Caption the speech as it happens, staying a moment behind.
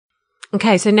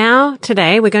Okay, so now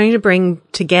today we're going to bring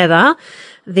together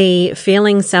the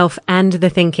feeling self and the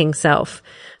thinking self.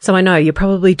 So I know you're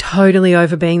probably totally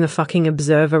over being the fucking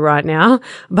observer right now,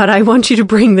 but I want you to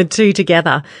bring the two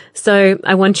together. So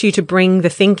I want you to bring the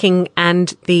thinking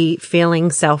and the feeling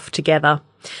self together.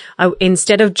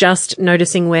 Instead of just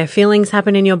noticing where feelings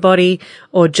happen in your body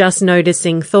or just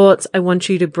noticing thoughts, I want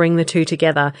you to bring the two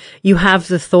together. You have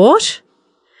the thought,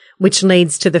 which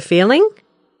leads to the feeling.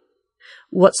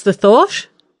 What's the thought?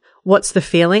 What's the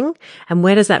feeling? And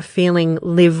where does that feeling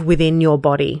live within your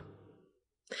body?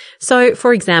 So,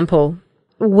 for example,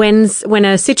 when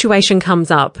a situation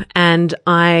comes up and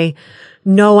I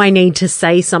know I need to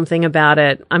say something about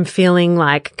it, I'm feeling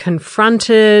like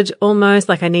confronted, almost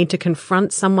like I need to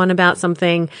confront someone about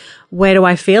something. Where do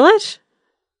I feel it?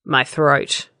 My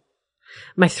throat.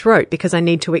 My throat, because I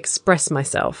need to express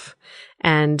myself.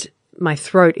 And my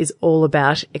throat is all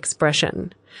about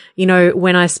expression. You know,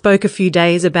 when I spoke a few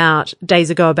days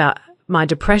ago about my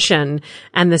depression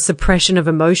and the suppression of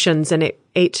emotions, and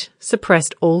it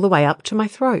suppressed all the way up to my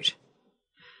throat.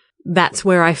 That's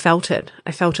where I felt it.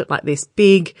 I felt it like this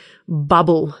big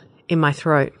bubble in my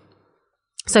throat.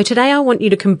 So today I want you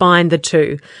to combine the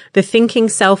two, the thinking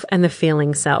self and the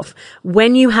feeling self.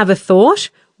 When you have a thought,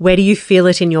 where do you feel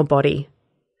it in your body?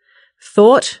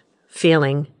 Thought,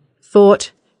 feeling.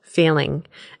 Thought, feeling.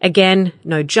 Again,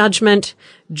 no judgment,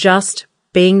 just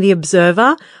being the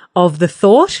observer of the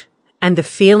thought and the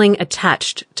feeling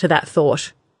attached to that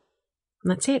thought.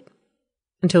 And that's it.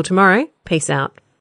 Until tomorrow, peace out.